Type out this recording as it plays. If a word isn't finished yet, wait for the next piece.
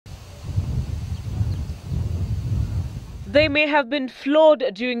They may have been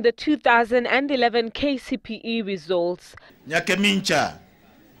flawed during the 2011 KCPE results. Nyakemincha,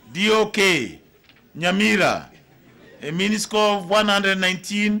 DOK, Nyamira, a mini score of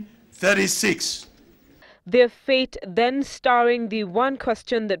 119.36. Their fate then starring the one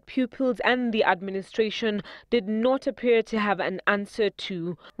question that pupils and the administration did not appear to have an answer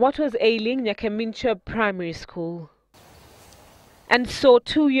to. What was ailing Nyakemincha Primary School? And so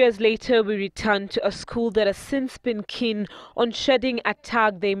 2 years later, we return to a school that has since been keen on shedding a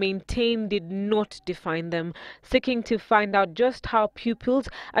tag they maintain did not define them, seeking to find out just how pupils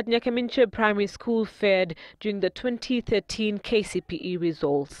at Nyakemincha Primary School fared during the 2013 KCPE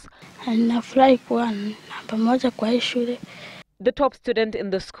results. The top student in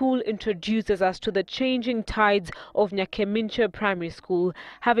the school introduces us to the changing tides of Nyakemincha Primary School,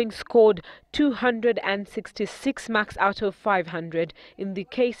 having scored 266 marks out of 500 in the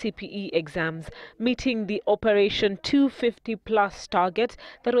KCPE exams, meeting the Operation 250 plus target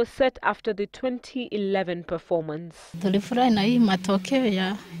that was set after the 2011 performance. Tulifurahi na hii matokeo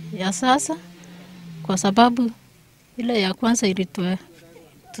ya sasa kwa sababu ile ya kwanza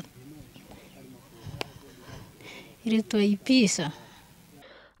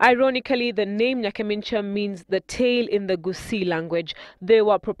Ironically, the name Nyakemincha means the tail in the Gusii language. There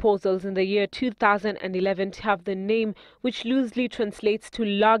were proposals in the year 2011 to have the name, which loosely translates to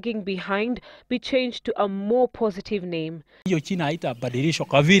lagging behind, be changed to a more positive name. Hiyo china haitabadilishwa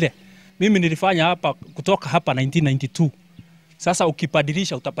kwa vile mimi nilifanya hapa kutoka hapa 1992. Sasa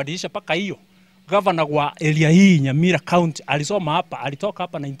ukibadilisha utabadilisha paka hiyo. Governor wa area hii Nyamira County alisoma hapa, alitoka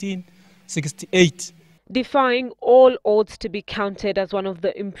hapa 1968. Defying all odds to be counted as one of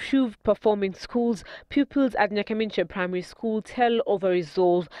the improved performing schools, pupils at Nyakemincha Primary School tell of a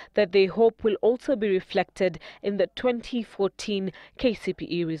resolve that they hope will also be reflected in the 2014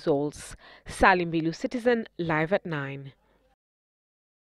 KCPE results. Mbilu, Citizen, live at 9.